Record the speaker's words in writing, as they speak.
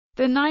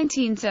The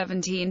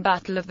 1917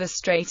 Battle of the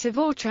Strait of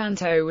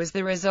Otranto was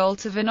the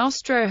result of an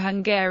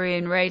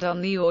Austro-Hungarian raid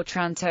on the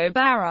Otranto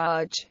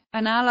barrage,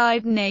 an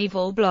Allied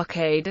naval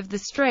blockade of the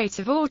Strait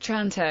of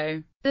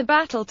Otranto. The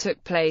battle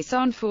took place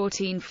on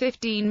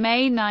 14–15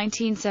 May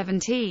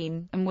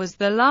 1917, and was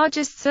the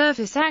largest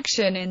surface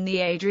action in the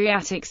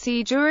Adriatic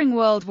Sea during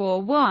World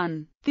War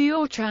I. The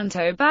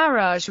Otranto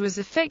barrage was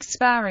a fixed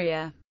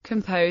barrier,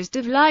 composed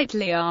of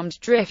lightly armed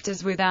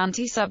drifters with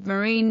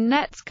anti-submarine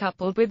nets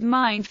coupled with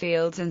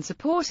minefields and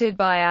supported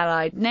by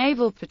Allied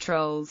naval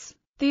patrols.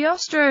 The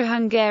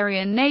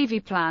Austro-Hungarian Navy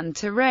planned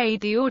to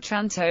raid the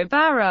Otranto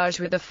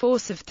barrage with a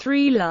force of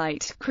 3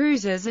 light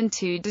cruisers and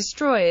 2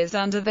 destroyers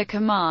under the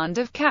command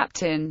of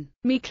Captain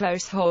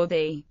Miklos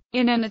Horthy,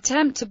 in an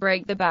attempt to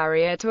break the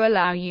barrier to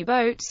allow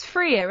U-boats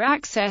freer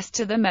access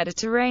to the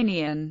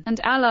Mediterranean and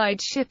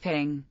Allied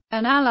shipping.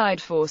 An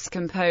Allied force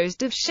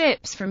composed of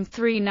ships from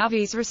 3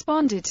 navies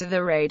responded to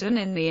the raid and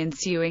in the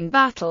ensuing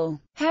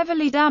battle,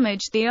 heavily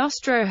damaged the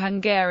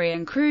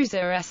Austro-Hungarian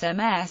cruiser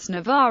SMS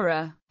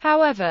Novara.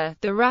 However,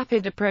 the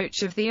rapid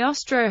approach of the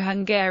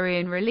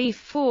Austro-Hungarian relief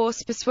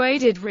force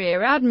persuaded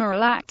Rear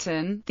Admiral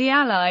Acton, the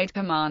Allied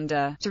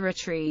commander, to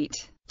retreat.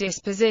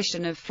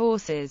 Disposition of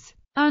forces.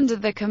 Under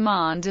the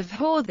command of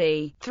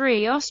Horthy,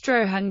 3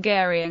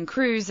 Austro-Hungarian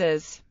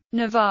cruisers,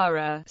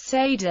 Novara,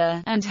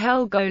 Sada, and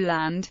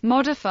Helgoland,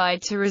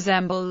 modified to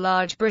resemble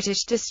large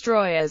British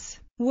destroyers,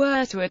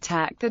 were to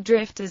attack the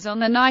drifters on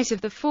the night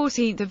of the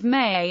 14th of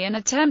May and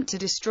attempt to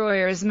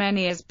destroy as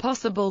many as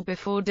possible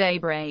before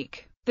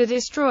daybreak. The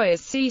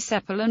destroyers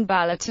Seasepal and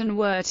Balaton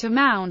were to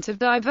mount a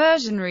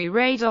diversionary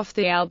raid off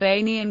the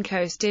Albanian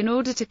coast in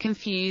order to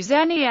confuse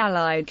any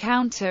Allied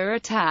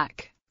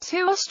counter-attack. 2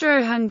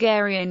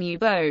 Austro-Hungarian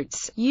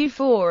U-boats,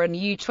 U-4 and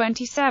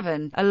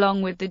U-27,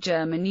 along with the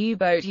German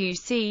U-boat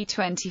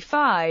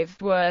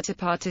UC-25, were to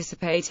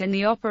participate in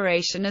the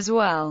operation as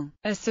well.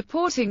 A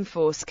supporting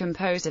force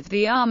composed of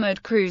the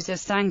armoured cruiser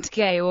Sankt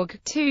Georg,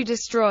 2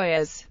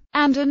 destroyers,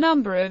 and a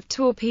number of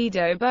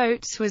torpedo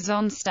boats was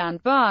on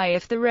standby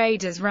if the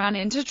raiders ran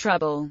into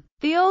trouble.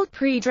 The old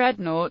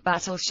pre-dreadnought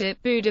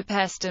battleship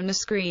Budapest and a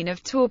screen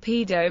of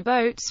torpedo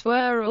boats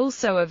were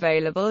also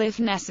available if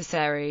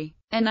necessary.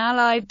 An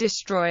Allied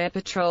destroyer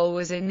patrol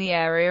was in the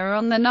area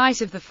on the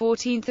night of the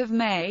 14th of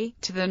May,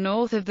 to the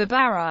north of the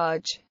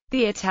barrage.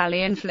 The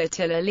Italian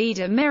flotilla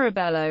leader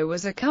Mirabello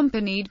was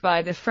accompanied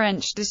by the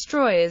French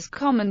destroyers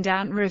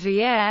Commandant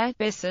Rivière,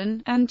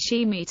 Bisson, and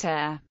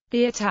Cimetière.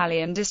 The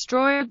Italian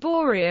destroyer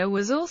Borea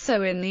was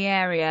also in the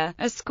area,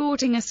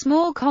 escorting a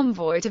small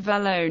convoy to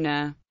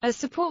Valona. A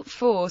support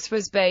force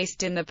was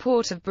based in the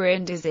port of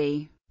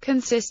Brindisi,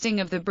 consisting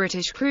of the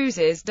British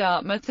cruisers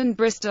Dartmouth and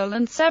Bristol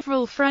and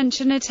several French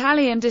and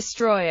Italian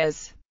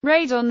destroyers.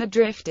 Raid on the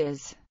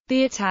drifters.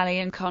 The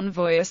Italian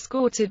convoy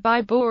escorted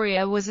by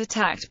Borea was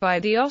attacked by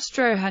the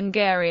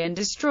Austro-Hungarian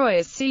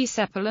destroyers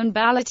Seasepal and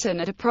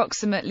Balaton at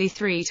approximately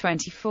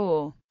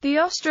 3:24. The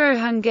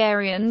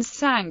Austro-Hungarians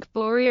sank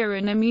Borea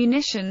in a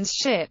munitions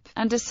ship,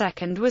 and a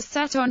second was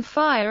set on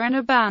fire and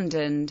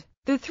abandoned.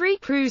 The 3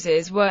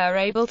 cruisers were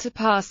able to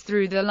pass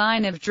through the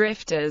line of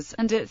drifters,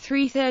 and at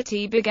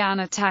 3:30 began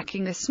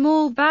attacking the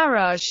small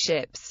barrage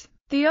ships.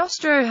 The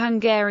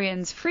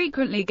Austro-Hungarians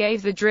frequently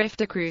gave the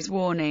drifter crews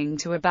warning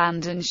to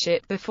abandon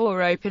ship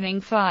before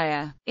opening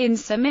fire. In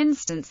some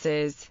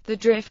instances, the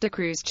drifter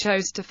crews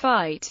chose to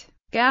fight.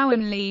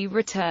 Gowan Lee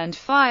returned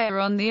fire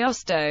on the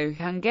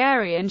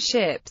Austro-Hungarian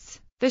ships.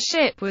 The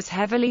ship was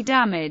heavily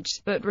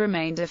damaged, but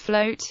remained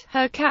afloat.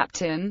 Her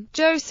captain,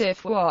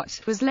 Joseph Watt,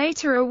 was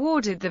later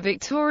awarded the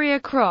Victoria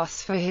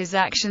Cross for his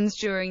actions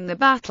during the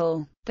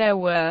battle. There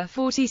were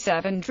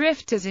 47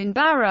 drifters in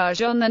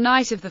barrage on the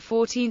night of the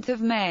 14th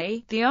of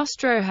May. The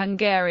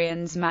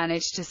Austro-Hungarians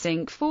managed to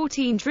sink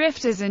 14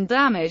 drifters and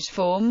damage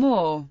 4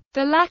 more.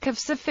 The lack of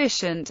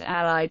sufficient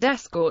Allied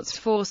escorts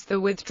forced the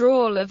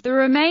withdrawal of the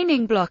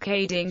remaining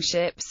blockading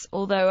ships,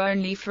 although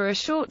only for a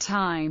short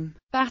time.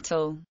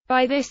 Battle.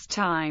 By this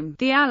time,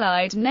 the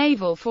Allied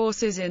naval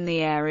forces in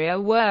the area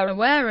were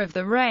aware of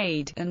the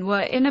raid, and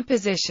were in a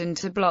position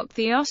to block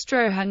the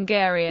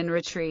Austro-Hungarian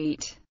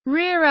retreat.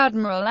 Rear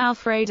Admiral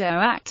Alfredo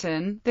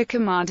Acton, the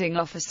commanding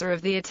officer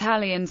of the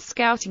Italian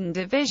Scouting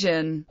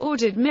Division,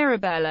 ordered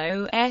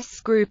Mirabello's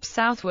group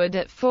southward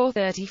at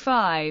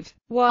 4:35,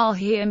 while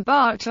he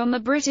embarked on the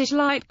British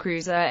light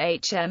cruiser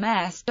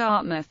HMS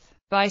Dartmouth.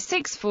 By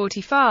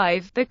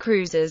 6:45, the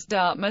cruisers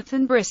Dartmouth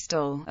and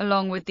Bristol,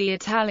 along with the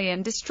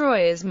Italian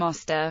destroyers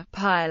Mostar,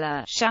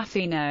 Pila,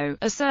 Schaffino,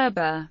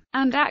 Acerba,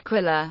 and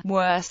Aquila,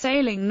 were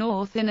sailing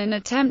north in an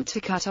attempt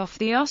to cut off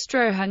the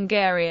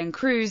Austro-Hungarian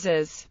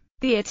cruisers.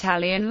 The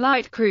Italian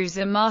light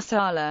cruiser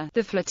Marsala,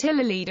 the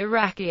flotilla leader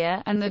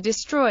Rakia, and the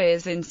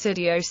destroyers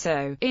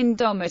Insidioso,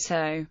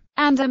 Indomito,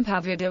 and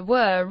Impavido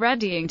were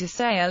readying to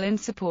sail in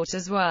support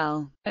as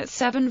well. At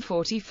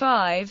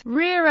 7:45,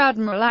 Rear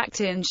Admiral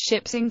Acton's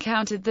ships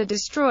encountered the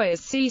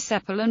destroyers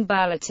Seasepal and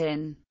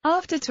Balaton.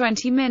 After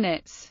 20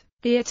 minutes,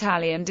 The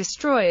Italian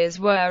destroyers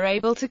were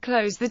able to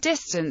close the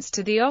distance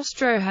to the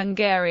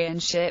Austro-Hungarian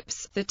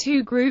ships. The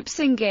two groups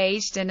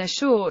engaged in a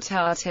short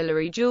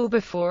artillery duel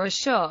before a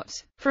shot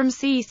from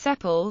Sea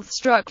Seppel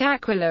struck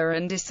Aquila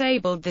and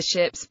disabled the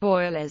ship's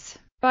boilers.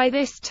 By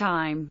this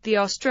time, the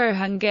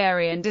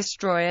Austro-Hungarian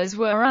destroyers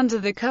were under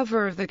the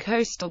cover of the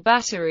coastal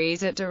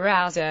batteries at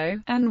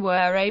Durazzo, and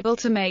were able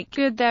to make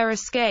good their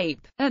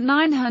escape. At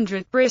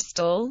 900,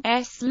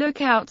 Bristol's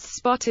lookouts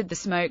spotted the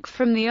smoke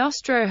from the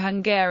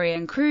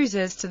Austro-Hungarian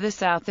cruisers to the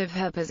south of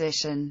her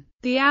position.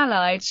 The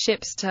Allied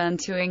ships turned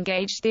to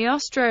engage the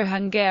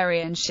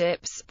Austro-Hungarian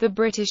ships. The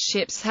British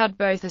ships had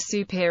both a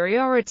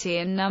superiority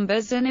in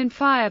numbers and in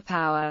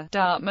firepower.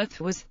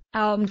 Dartmouth was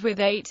armed with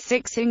 8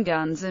 6-inch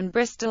guns and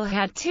Bristol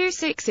had 2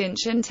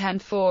 6-inch and 10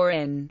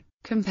 4-inch,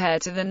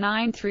 compared to the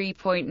 9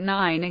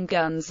 3.9-inch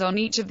guns on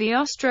each of the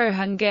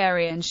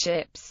Austro-Hungarian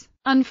ships.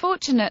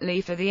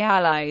 Unfortunately for the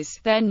Allies,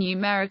 their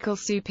numerical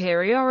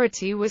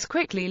superiority was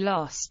quickly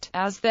lost,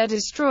 as their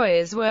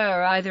destroyers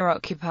were either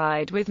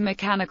occupied with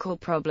mechanical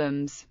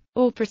problems,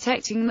 or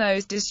protecting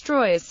those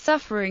destroyers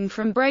suffering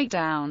from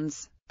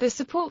breakdowns. The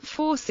support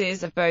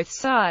forces of both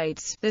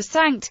sides, the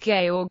Sankt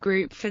Georg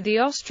Group for the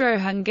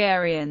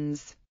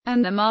Austro-Hungarians,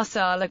 and the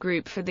Marsala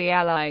Group for the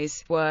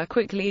Allies, were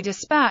quickly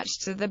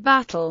dispatched to the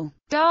battle.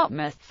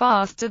 Dartmouth,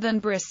 faster than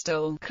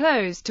Bristol,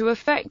 closed to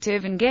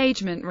effective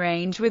engagement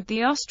range with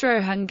the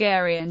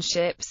Austro-Hungarian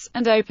ships,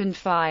 and opened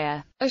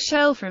fire. A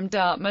shell from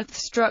Dartmouth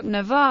struck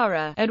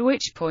Novara, at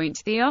which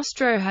point the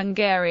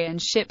Austro-Hungarian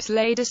ships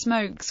laid a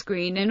smoke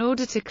screen in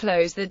order to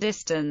close the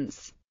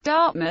distance.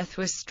 Dartmouth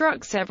was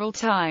struck several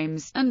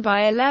times, and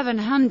by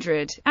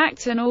 1100,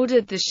 Acton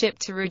ordered the ship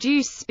to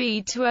reduce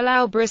speed to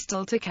allow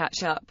Bristol to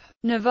catch up.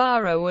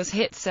 Novara was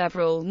hit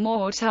several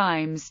more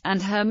times,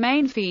 and her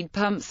main feed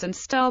pumps and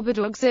starboard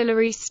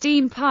auxiliary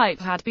steam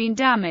pipe had been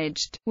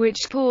damaged, which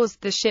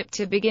caused the ship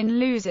to begin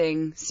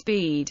losing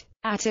speed.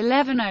 At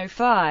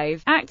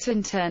 11:05,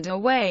 Acton turned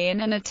away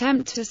in an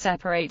attempt to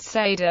separate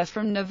Seda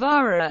from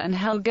Novara and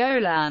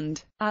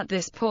Helgoland. At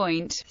this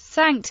point,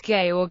 Sankt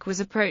Georg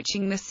was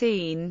approaching the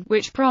scene,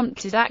 which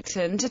prompted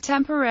Acton to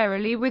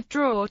temporarily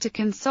withdraw to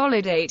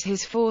consolidate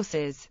his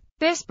forces.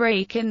 This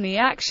break in the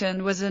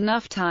action was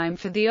enough time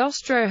for the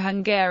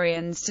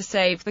Austro-Hungarians to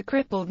save the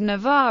crippled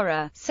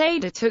Novara.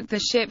 Seda took the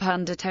ship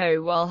under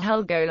tow while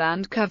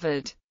Helgoland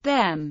covered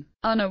them.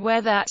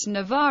 Unaware that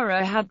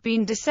Novara had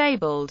been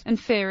disabled, and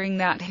fearing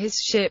that his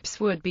ships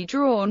would be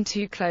drawn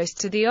too close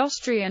to the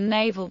Austrian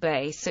naval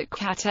base at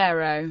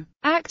Cattaro,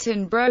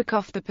 Acton broke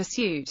off the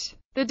pursuit.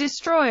 The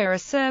destroyer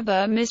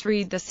Acerba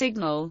misread the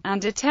signal,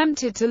 and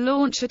attempted to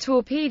launch a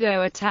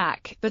torpedo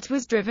attack, but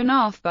was driven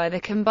off by the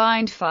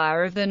combined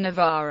fire of the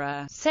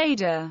Novara,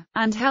 Seda,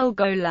 and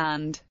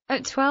Helgoland.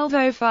 At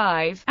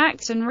 12:05,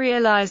 Acton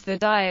realized the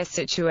dire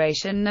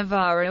situation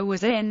Novara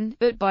was in,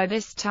 but by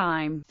this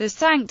time, the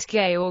Sankt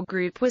Georg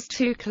Group was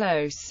too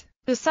close.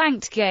 The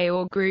Sankt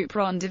Georg Group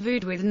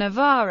rendezvoused with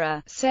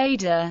Novara,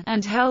 Seda,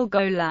 and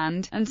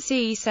Helgoland, and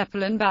Sea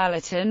Seppel and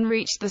Balaton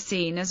reached the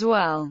scene as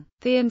well.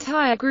 The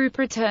entire group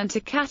returned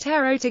to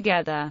Cattaro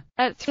together.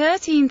 At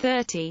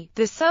 13:30,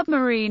 the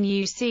submarine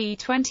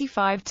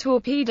UC-25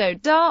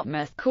 torpedoed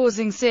Dartmouth,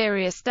 causing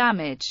serious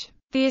damage.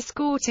 The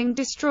escorting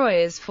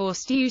destroyers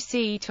forced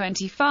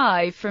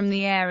UC-25 from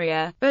the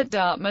area, but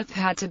Dartmouth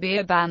had to be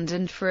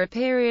abandoned for a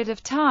period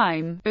of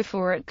time,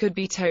 before it could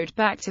be towed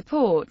back to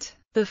port.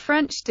 The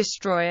French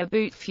destroyer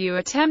Boutefeu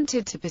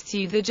attempted to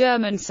pursue the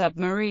German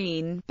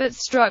submarine, but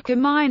struck a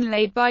mine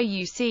laid by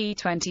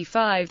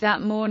UC-25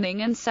 that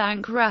morning and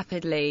sank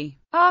rapidly.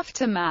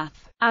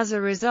 Aftermath. As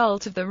a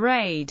result of the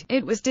raid,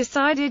 it was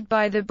decided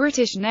by the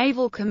British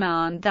Naval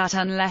Command that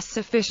unless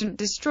sufficient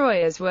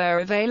destroyers were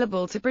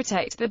available to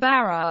protect the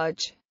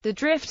barrage, the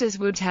drifters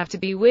would have to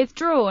be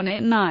withdrawn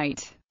at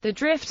night. The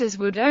drifters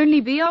would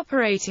only be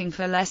operating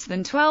for less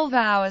than 12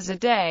 hours a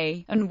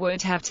day, and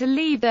would have to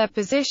leave their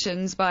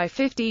positions by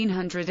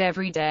 1500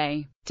 every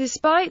day.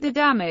 Despite the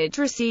damage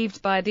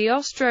received by the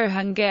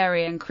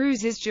Austro-Hungarian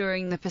cruisers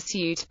during the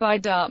pursuit by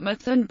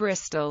Dartmouth and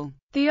Bristol,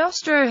 the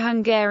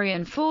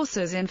Austro-Hungarian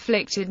forces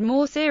inflicted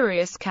more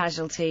serious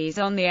casualties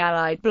on the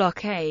Allied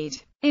blockade.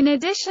 In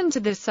addition to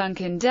the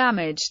sunken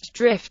damaged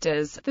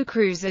drifters, the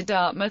cruiser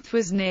Dartmouth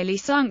was nearly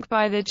sunk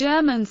by the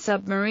German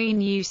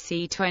submarine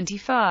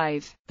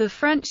UC-25. The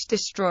French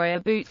destroyer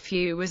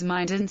Boutefeu was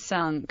mined and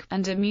sunk,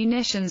 and a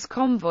munitions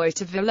convoy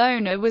to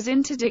Valona was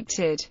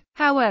interdicted.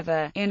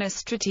 However, in a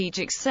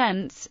strategic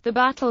sense, the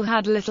battle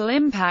had little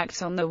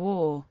impact on the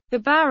war. The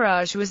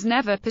barrage was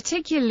never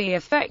particularly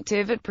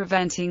effective at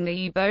preventing the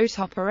U-boat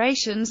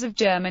operations of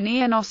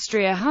Germany and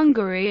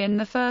Austria-Hungary in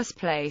the first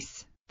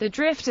place. The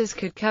drifters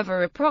could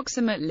cover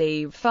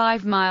approximately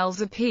 5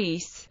 miles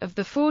apiece of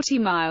the 40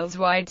 miles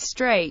wide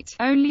strait.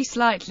 Only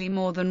slightly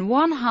more than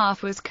one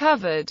half was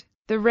covered.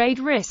 The raid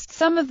risked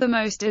some of the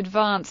most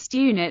advanced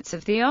units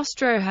of the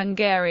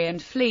Austro-Hungarian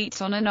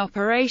fleet on an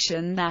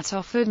operation that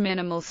offered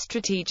minimal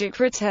strategic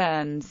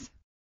returns.